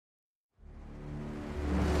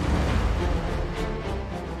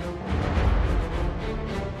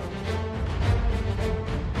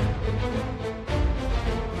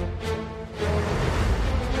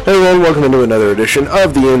and welcome into another edition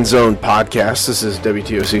of the End Zone Podcast. This is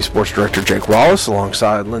WTOC Sports Director Jake Wallace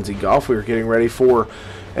alongside Lindsey Goff. We are getting ready for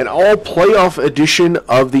an all-playoff edition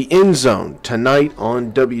of the End Zone tonight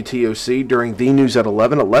on WTOC during the news at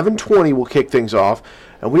 11. 11:20 will kick things off,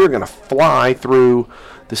 and we are going to fly through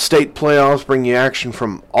the state playoffs, bring you action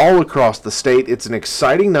from all across the state. It's an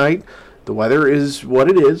exciting night. The weather is what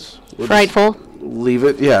it is. Frightful. Leave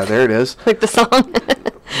it. Yeah, there it is. Like the song.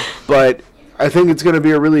 But I think it's going to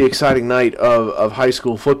be a really exciting night of high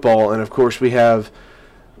school football, and of course we have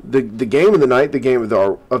the game of the night, the game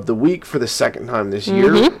of the week for the second time this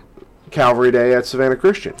year, Calvary Day at Savannah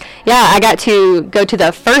Christian. Yeah, I got to go to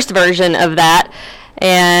the first version of that,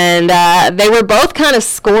 and they were both kind of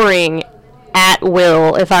scoring at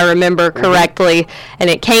will, if I remember correctly, and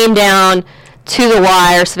it came down to the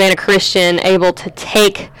wire. Savannah Christian able to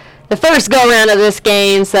take the first go-round of this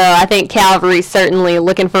game, so I think Calvary's certainly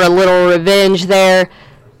looking for a little revenge there.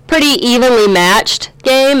 Pretty evenly matched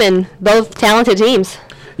game, and both talented teams.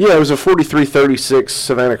 Yeah, it was a 43-36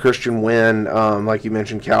 Savannah Christian win. Like you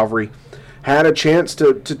mentioned, Calvary had a chance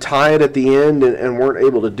to tie it at the end and weren't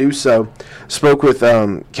able to do so. Spoke with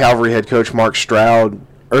Calvary head coach Mark Stroud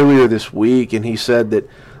earlier this week, and he said that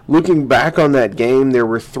looking back on that game, there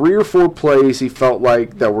were 3 or 4 plays he felt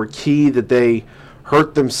like that were key that they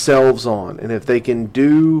hurt themselves on, and if they can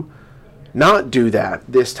not do that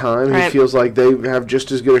this time, he feels like they have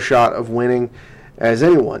just as good a shot of winning as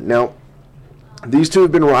anyone. Now, these two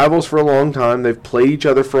have been rivals for a long time. They've played each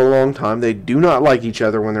other for a long time. They do not like each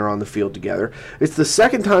other when they're on the field together. It's the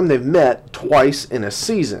second time they've met twice in a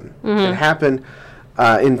season. It happened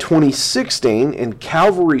in 2016, and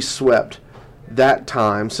Calvary swept that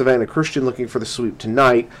time. Savannah Christian looking for the sweep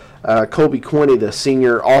tonight. Colby Quinney, the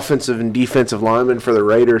senior offensive and defensive lineman for the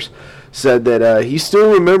Raiders, said that he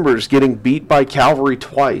still remembers getting beat by Calvary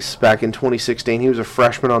twice back in 2016. He was a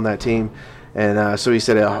freshman on that team, and so he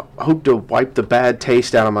said, I hope to wipe the bad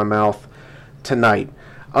taste out of my mouth tonight.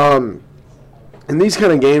 In these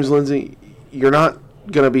kind of games, Lindsey, you're not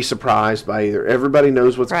going to be surprised by either. Everybody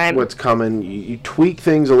knows what's coming. You tweak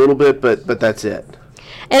things a little bit, but that's it.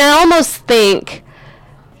 And I almost think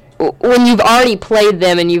when you've already played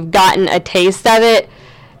them and you've gotten a taste of it,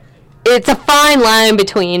 it's a fine line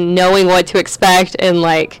between knowing what to expect and,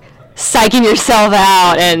 like, psyching yourself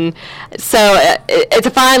out. And so it's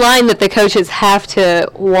a fine line that the coaches have to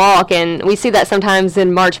walk, and we see that sometimes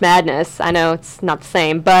in March Madness. I know it's not the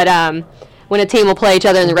same, but when a team will play each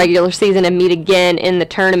other in the regular season and meet again in the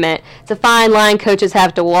tournament, it's a fine line coaches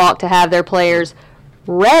have to walk to have their players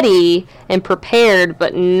ready and prepared,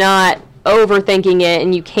 but not overthinking it.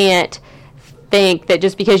 And you can't think that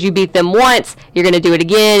just because you beat them once, you're going to do it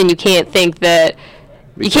again, and you can't think that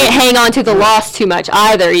you can't hang on to the loss too much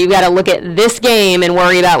either. You've got to look at this game and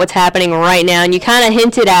worry about what's happening right now. And you kind of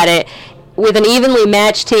hinted at it with an evenly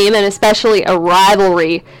matched team, and especially a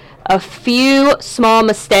rivalry. A few small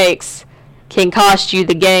mistakes can cost you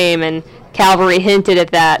the game, and Calvary hinted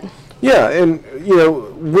at that. Yeah, and,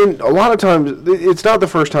 when a lot of times, it's not the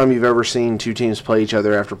first time you've ever seen two teams play each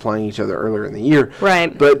other after playing each other earlier in the year.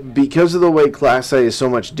 Right. But because of the way Class A is so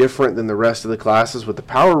much different than the rest of the classes with the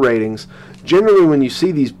power ratings, generally when you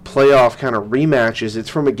see these playoff kind of rematches, it's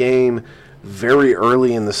from a game very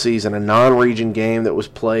early in the season, a non-region game that was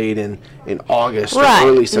played in August or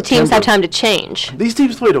early September. The teams have time to change. These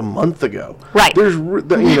teams played a month ago. Right. They are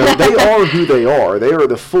who they are. They are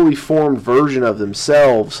the fully formed version of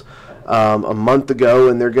themselves a month ago,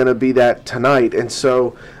 and they're going to be that tonight. And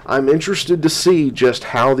so I'm interested to see just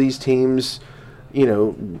how these teams,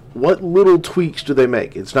 what little tweaks do they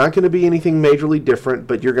make. It's not going to be anything majorly different,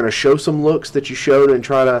 but you're going to show some looks that you showed and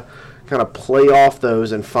try to kind of play off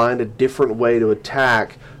those and find a different way to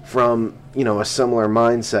attack from, a similar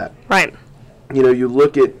mindset. Right. You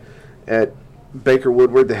look at Baker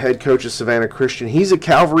Woodward, the head coach of Savannah Christian. He's a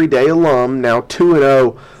Calvary Day alum, now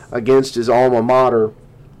 2-0 against his alma mater.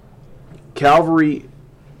 Calvary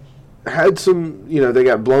had some, they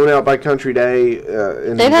got blown out by Country Day.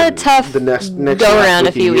 They've had a tough next go-around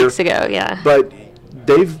a few weeks ago, yeah. But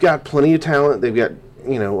they've got plenty of talent. They've got,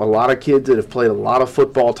 a lot of kids that have played a lot of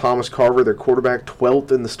football. Thomas Carver, their quarterback,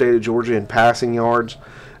 12th in the state of Georgia in passing yards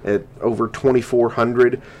at over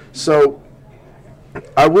 2,400. So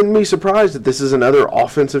I wouldn't be surprised if this is another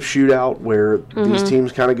offensive shootout where these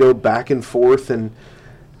teams kind of go back and forth,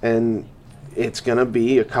 and it's going to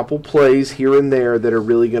be a couple plays here and there that are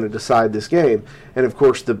really going to decide this game. And, of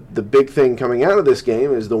course, the big thing coming out of this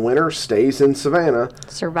game is the winner stays in Savannah.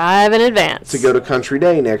 Survive in advance. To go to Country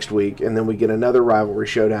Day next week, and then we get another rivalry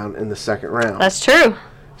showdown in the second round. That's true.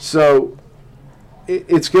 So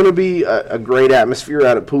it's going to be a great atmosphere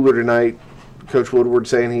out at Pooler tonight. Coach Woodward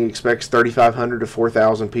saying he expects 3,500 to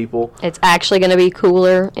 4,000 people. It's actually going to be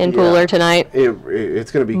cooler and cooler tonight.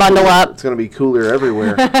 It's going to be bundle cooler. up. It's going to be cooler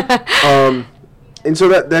everywhere. And so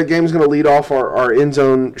that game's going to lead off our end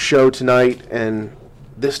zone show tonight, and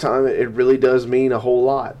this time it really does mean a whole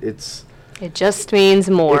lot. It just means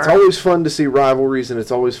more. It's always fun to see rivalries, and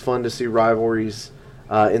it's always fun to see rivalries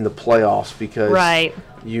in the playoffs because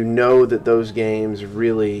you know that those games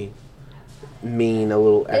really mean a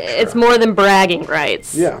little extra. It's more than bragging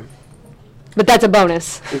rights. Yeah. But that's a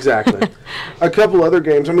bonus. Exactly. A couple other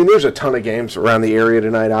games. I mean, there's a ton of games around the area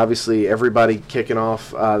tonight. Obviously, everybody kicking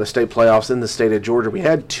off the state playoffs in the state of Georgia. We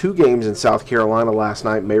had 2 games in South Carolina last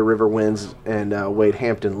night. May River wins and Wade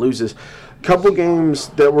Hampton loses. A couple games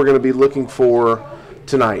that we're going to be looking for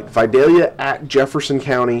tonight. Vidalia at Jefferson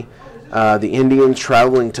County. The Indians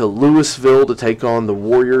traveling to Louisville to take on the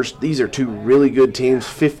Warriors. These are 2 really good teams.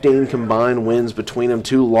 15 combined wins between them.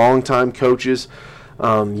 2 longtime coaches.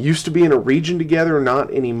 Used to be in a region together,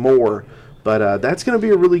 not anymore. But that's going to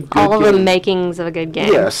be a really good game. All of the makings of a good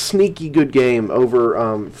game. Yeah, a sneaky good game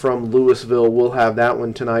over from Louisville. We'll have that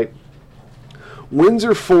one tonight.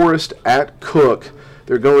 Windsor Forest at Cook.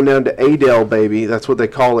 They're going down to Adel, baby. That's what they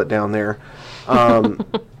call it down there.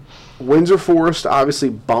 Windsor Forest obviously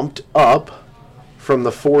bumped up from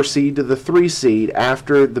the 4 seed to the 3 seed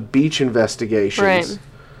after the beach investigations. Right.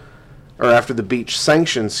 Or after the beach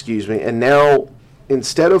sanctions, excuse me. And now,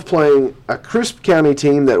 instead of playing a Crisp County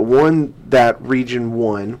team that won that Region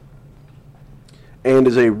 1 and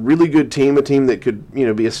is a really good team, a team that could,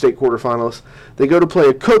 be a state quarterfinalist, they go to play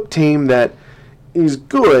a Cook team that is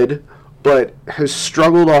good but has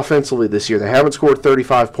struggled offensively this year. They haven't scored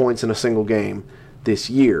 35 points in a single game this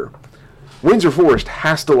year. Windsor Forest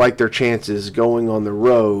has to like their chances going on the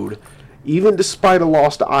road, even despite a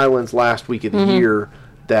loss to Islands last week of the year,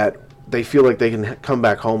 that they feel like they can come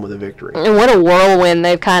back home with a victory. And what a whirlwind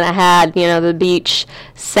they've kind of had. The beach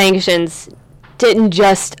sanctions didn't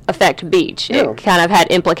just affect beach. Yeah. It kind of had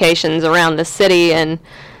implications around the city, and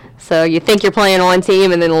so you think you're playing one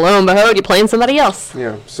team, and then lo and behold, you're playing somebody else.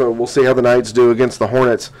 Yeah, so we'll see how the Knights do against the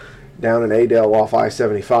Hornets down in Adel off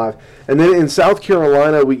I-75. And then in South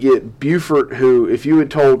Carolina, we get Beaufort, who, if you had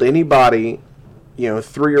told anybody,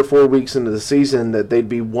 3 or 4 weeks into the season that they'd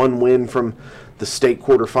be 1 win from the state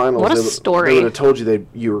quarterfinals, what a story. They would have told you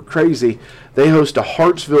you were crazy. They host a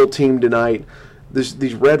Hartsville team tonight.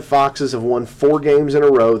 These Red Foxes have won 4 games in a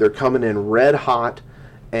row. They're coming in red hot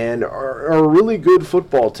and are a really good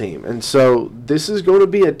football team. And so this is going to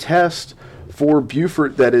be a test for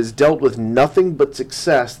Beaufort that has dealt with nothing but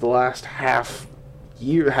success the last half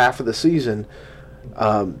of the season.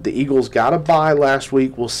 The Eagles got a bye last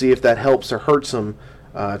week. We'll see if that helps or hurts them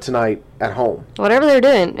tonight at home. Whatever they're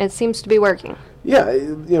doing, it seems to be working.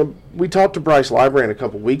 Yeah, we talked to Bryce Librand a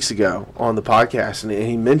couple weeks ago on the podcast, and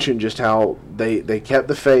he mentioned just how they kept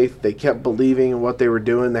the faith, they kept believing in what they were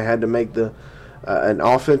doing. They had to make an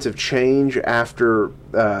offensive change after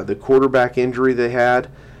the quarterback injury they had.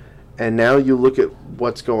 And now you look at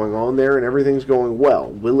what's going on there, and everything's going well.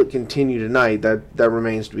 Will it continue tonight? That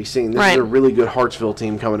remains to be seen. This is a really good Hartsville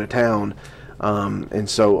team coming to town. And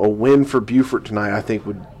so a win for Beaufort tonight, I think,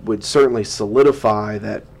 would certainly solidify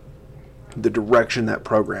the direction that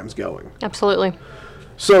program's going. Absolutely.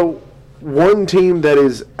 So one team that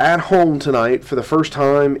is at home tonight for the first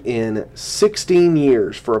time in 16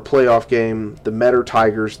 years for a playoff game, the Metter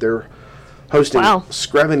Tigers. They're hosting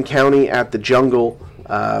Screven County at the Jungle.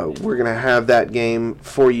 We're going to have that game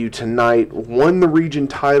for you tonight. Won the region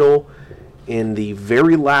title in the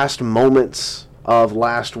very last moments of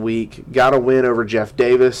last week. Got a win over Jeff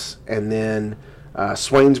Davis, and then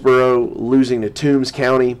Swainsboro losing to Toombs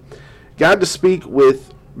County. Got to speak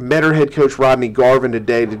with Metter head coach Rodney Garvin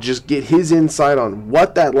today to just get his insight on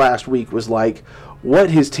what that last week was like,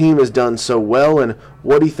 what his team has done so well, and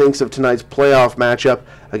what he thinks of tonight's playoff matchup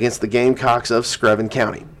against the Gamecocks of Screven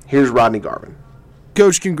County. Here's Rodney Garvin.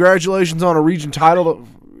 Coach, congratulations on a region title,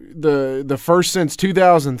 the first since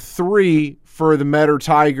 2003 for the Metter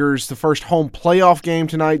Tigers, the first home playoff game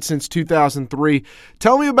tonight since 2003.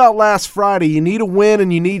 Tell me about last Friday. You need a win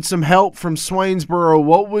and you need some help from Swainsboro.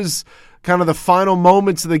 What was kind of the final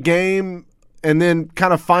moments of the game, and then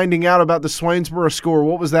kind of finding out about the Swainsboro score?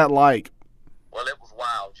 What was that like? Well, it was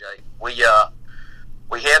wild, Jay. We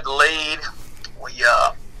had the lead.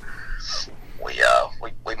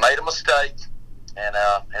 We made a mistake. And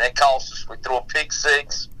it cost us. We threw a pick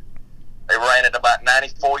six. They ran it about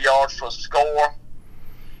 94 yards for a score.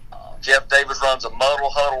 Jeff Davis runs a muddle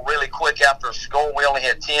huddle really quick after a score. We only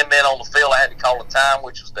had 10 men on the field. I had to call a time,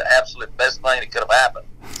 which was the absolute best thing that could have happened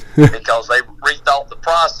because they rethought the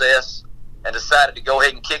process and decided to go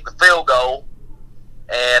ahead and kick the field goal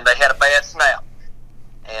and they had a bad snap.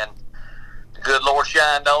 And the good Lord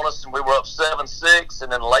shined on us, and we were up 7-6,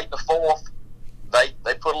 and then late in the fourth,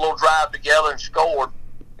 they put a little drive together and scored.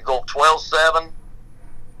 We go up 12-7.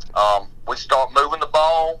 We start moving the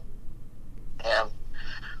ball, and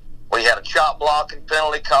we had a chop blocking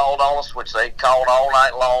penalty called on us, which they called all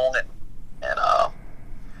night long. And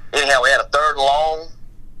anyhow, we had a 3rd and long,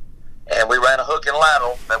 and we ran a hook and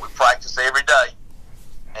lateral that we practice every day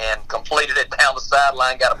and completed it down the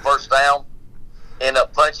sideline, got a first down, ended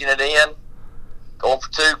up punching it in, going for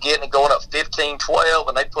 2, getting it, going up 15-12,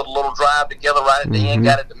 and they put a little drive together right at the end,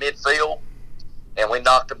 got it to midfield, and we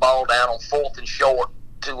knocked the ball down on 4th and short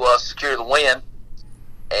to secure the win.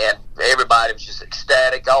 And everybody was just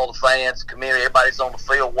ecstatic, all the fans, the community, everybody's on the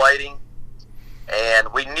field waiting. And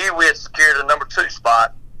we knew we had secured the number 2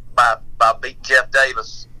 spot by beating Jeff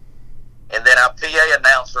Davis. And then our PA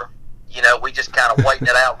announcer, we just kind of waiting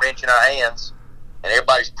it out, wrenching our hands, and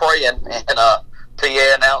everybody's praying. And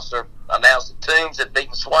PA announcer announced that Toombs had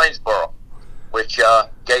beaten Swainsboro, which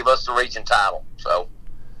gave us the region title. So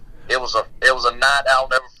it was a night I'll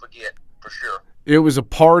never forget, for sure. It was a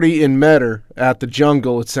party in Metter at the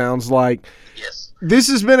Jungle, it sounds like. Yes. This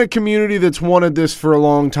has been a community that's wanted this for a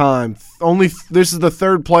long time. This is the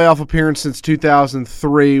 3rd playoff appearance since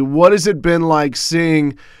 2003. What has it been like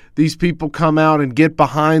seeing these people come out and get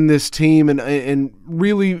behind this team and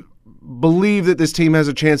really believe that this team has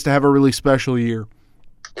a chance to have a really special year?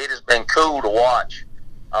 It has been cool to watch.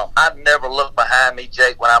 I've never looked behind me,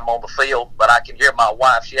 Jake, when I'm on the field, but I can hear my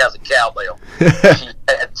wife. She has a cowbell. She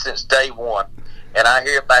had since day one. And I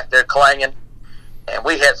hear it back there clanging. And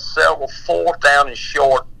we had several 4th down and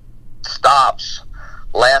short stops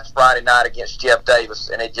last Friday night against Jeff Davis,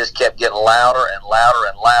 and it just kept getting louder and louder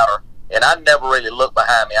and louder. And I never really looked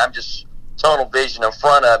behind me. I'm just tunnel vision in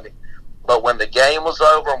front of me. But when the game was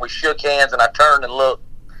over and we shook hands and I turned and looked,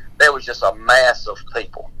 there was just a mass of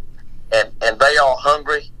people. And they are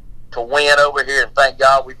hungry to win over here. And thank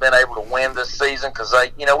God we've been able to win this season because,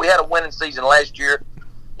 we had a winning season last year.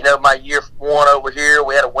 My year 1 over here,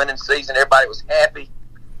 we had a winning season. Everybody was happy.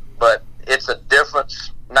 But it's a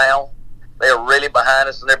difference now. They're really behind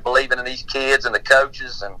us, and they're believing in these kids and the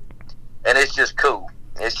coaches. And it's just cool.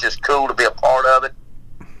 It's just cool to be a part of it.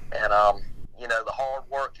 And, the hard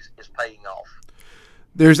work is paying off.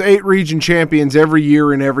 There's 8 region champions every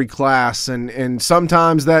year in every class, and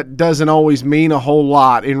sometimes that doesn't always mean a whole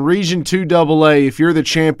lot. In Region 2AA, if you're the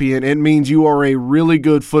champion, it means you are a really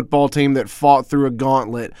good football team that fought through a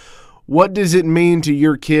gauntlet. What does it mean to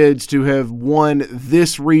your kids to have won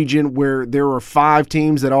this region where there were 5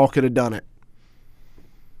 teams that all could have done it?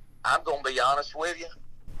 I'm going to be honest with you.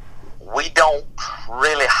 We don't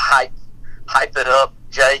really hype it up,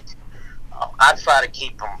 Jake. I try to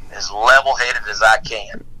keep them as level-headed as I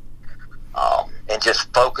can, and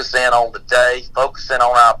just focus in on the day, focus in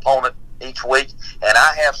on our opponent each week. And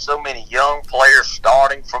I have so many young players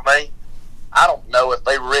starting for me, I don't know if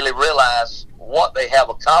they really realize what they have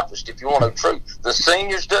accomplished, if you want to know the truth. The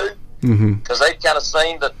seniors do, because they've kind of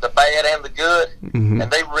seen the bad and the good, and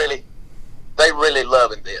they really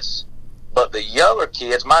loving this. But the younger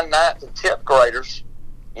kids, my 9th and 10th graders,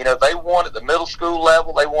 they won at the middle school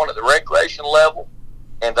level, they won at the recreation level,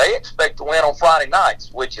 and they expect to win on Friday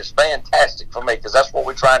nights, which is fantastic for me because that's what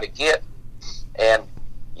we're trying to get. And,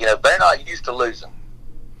 they're not used to losing.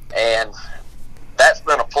 And that's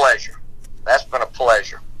been a pleasure.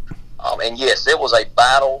 And, yes, it was a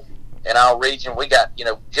battle in our region. We got,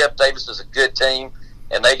 Jeff Davis is a good team,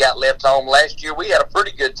 and they got left home. Last year we had a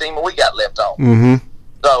pretty good team, and we got left home.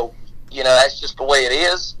 So, that's just the way it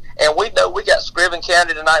is. And we know we got Scriven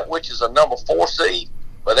County tonight, which is a number 4 seed,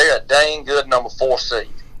 but they're a dang good number 4 seed.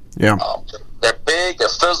 Yeah. They're big, they're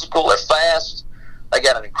physical, they're fast. They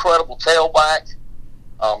got an incredible tailback.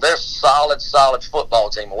 They're a solid football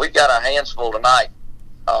team. And we've got our hands full tonight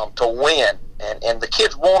to win. And the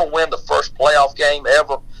kids want to win the first playoff game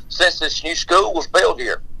ever since this new school was built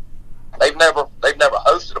here. They've never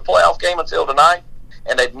hosted a playoff game until tonight,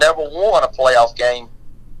 and they've never won a playoff game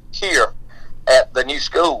here at the new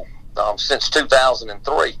school since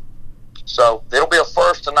 2003. So it'll be a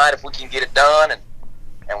first tonight if we can get it done, and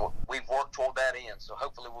we've worked toward that end. So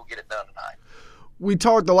hopefully we'll get it done tonight.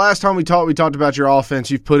 The last time we talked about your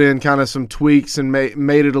offense. You've put in kind of some tweaks and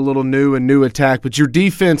made it a little new attack, but your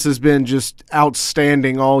defense has been just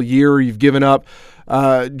outstanding all year. You've given up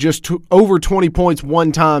over 20 points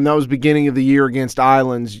one time. That was beginning of the year against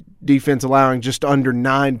Islands. Defense allowing just under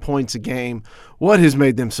 9 points a game. What has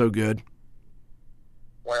made them so good?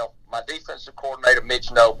 Well, my defensive coordinator,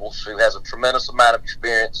 Mitch Nobles, who has a tremendous amount of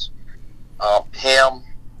experience, him,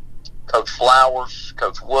 Coach Flowers,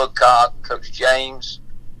 Coach Woodcock, Coach James.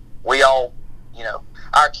 We all,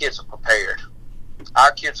 our kids are prepared.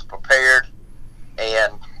 Our kids are prepared,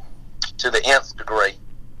 and to the nth degree.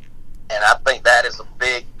 And I think that is a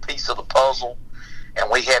big piece of the puzzle. And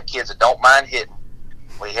we have kids that don't mind hitting.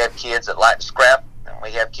 We have kids that like to scrap, and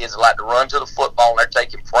we have kids that like to run to the football, and they're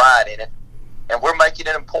taking pride in it. And we're making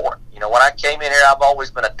it important. When I came in here, I've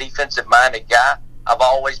always been a defensive-minded guy. I've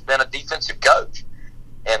always been a defensive coach.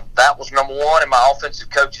 And that was number one, and my offensive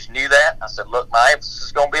coaches knew that. I said, look, my emphasis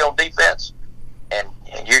is going to be on defense, and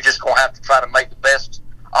you're just going to have to try to make the best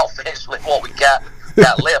offensively what we got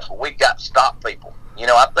left, but we've got to stop people.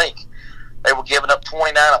 I think they were giving up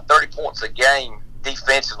 29 or 30 points a game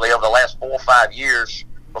defensively over the last 4 or 5 years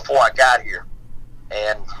before I got here.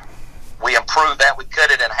 And we improved that. We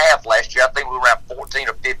cut it in half last year. I think we were around 14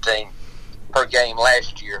 or 15 per game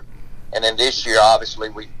last year. And then this year, obviously,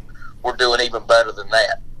 we're doing even better than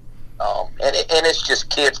that. And it's just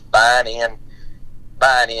kids buying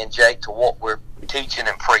in, Jake, to what we're teaching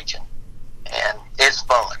and preaching. And it's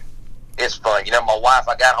fun. It's fun. My wife,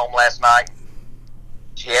 I got home last night.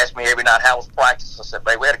 She asked me every night, how was practice? I said,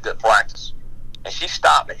 babe, we had a good practice. And she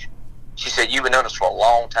stopped me. She said, you've been doing this for a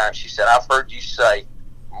long time. She said, I've heard you say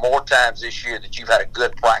more times this year that you've had a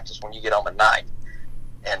good practice when you get home at night.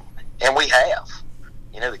 And we have.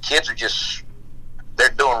 The kids are they're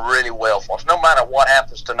doing really well for us. No matter what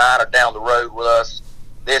happens tonight or down the road with us,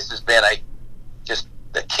 this has been just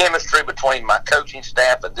the chemistry between my coaching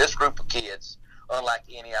staff and this group of kids, unlike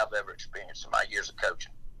any I've ever experienced in my years of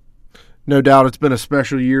coaching. No doubt it's been a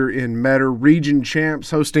special year in Metter. Region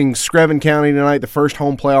champs hosting Screven County tonight, the first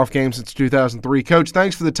home playoff game since 2003. Coach,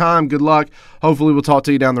 thanks for the time. Good luck. Hopefully we'll talk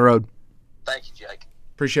to you down the road. Thank you, Jake.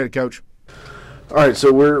 Appreciate it, Coach. All right,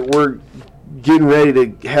 so we're getting ready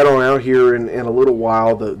to head on out here in a little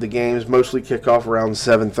while. The games mostly kick off around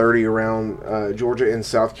 7:30 around Georgia and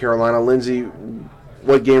South Carolina. Lindsay,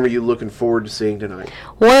 what game are you looking forward to seeing tonight?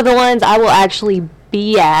 One of the ones I will actually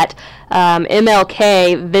be at,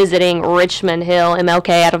 MLK visiting Richmond Hill.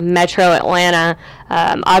 MLK out of Metro Atlanta.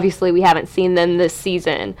 Obviously, we haven't seen them this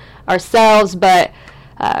season ourselves, but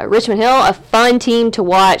Richmond Hill, a fun team to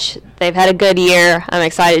watch. They've had a good year. I'm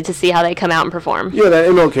excited to see how they come out and perform. Yeah, that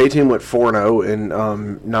MLK team went 4-0 in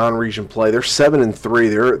non-region play. They're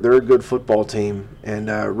 7-3. They're a good football team. And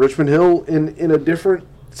Richmond Hill in a different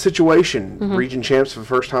situation. Mm-hmm. Region champs for the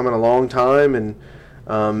first time in a long time, and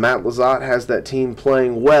Matt Lizotte has that team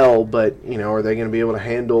playing well, but are they going to be able to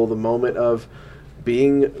handle the moment of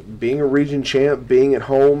being a region champ, being at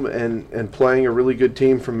home, and playing a really good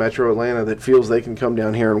team from Metro Atlanta that feels they can come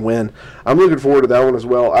down here and win? I'm looking forward to that one as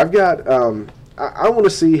well. I've got I want to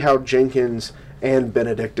see how Jenkins and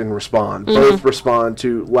Benedictine respond. Mm-hmm. Both respond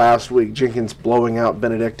to last week Jenkins blowing out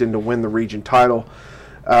Benedictine to win the region title.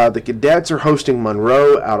 The Cadets are hosting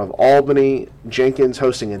Monroe out of Albany. Jenkins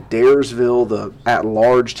hosting Adairsville, the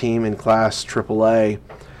at-large team in Class AAA.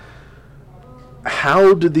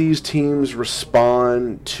 How do these teams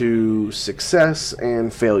respond to success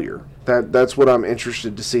and failure? That's what I'm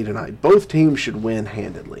interested to see tonight. Both teams should win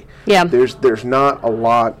handedly. Yeah. There's not a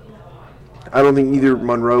lot. I don't think either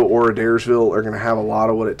Monroe or Adairsville are going to have a lot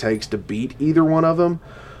of what it takes to beat either one of them.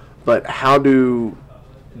 But how do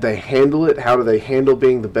they handle it? How do they handle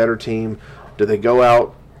being the better team? Do they go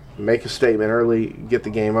out, make a statement early, get the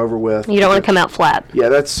game over with? You don't want to come out flat. Yeah,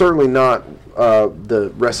 that's certainly not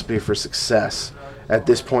the recipe for success at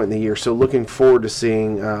this point in the year. So looking forward to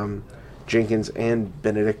seeing Jenkins and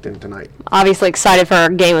Benedictine tonight. Obviously excited for our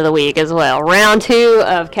game of the week as well. Round 2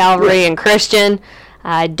 of Calvary and Christian.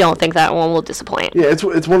 I don't think that one will disappoint. Yeah, it's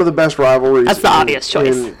one of the best rivalries. That's the obvious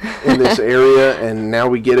choice. in this area, and now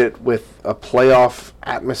we get it with a playoff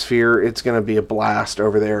atmosphere. It's going to be a blast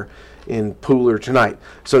over there in Pooler tonight.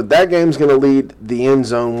 So that game's going to lead the End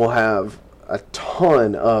Zone. We'll have a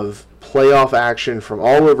ton of playoff action from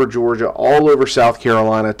all over Georgia, all over South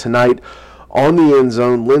Carolina tonight on the End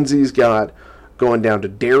Zone. Lindsay's got going down to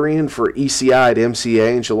Darien for ECI at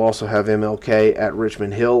MCA, and she'll also have MLK at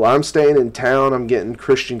Richmond Hill. I'm staying in town. I'm getting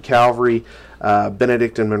Christian Calvary,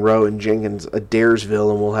 Benedictine Monroe, and Jenkins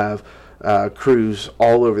Adairsville, and we'll have crews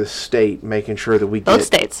all over the state making sure that we get... Both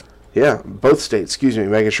states. Yeah, both states,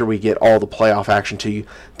 making sure we get all the playoff action to you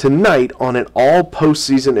tonight on an all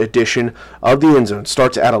postseason edition of the End Zone.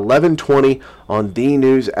 Starts at 11:20 on the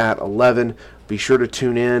News at 11. Be sure to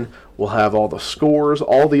tune in. We'll have all the scores,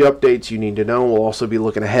 all the updates you need to know. We'll also be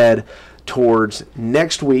looking ahead towards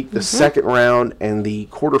next week, the second round, and the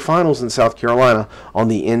quarterfinals in South Carolina on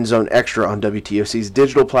the End Zone Extra on WTOC's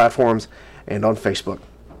digital platforms and on Facebook.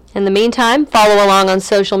 In the meantime, follow along on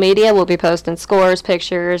social media. We'll be posting scores,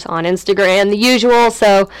 pictures on Instagram, the usual.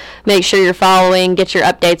 So make sure you're following. Get your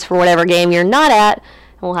updates for whatever game you're not at,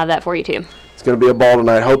 and we'll have that for you too. It's going to be a ball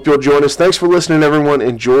tonight. Hope you'll join us. Thanks for listening, everyone.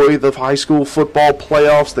 Enjoy the high school football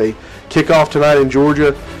playoffs. They kick off tonight in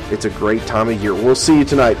Georgia. It's a great time of year. We'll see you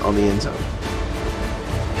tonight on the End Zone.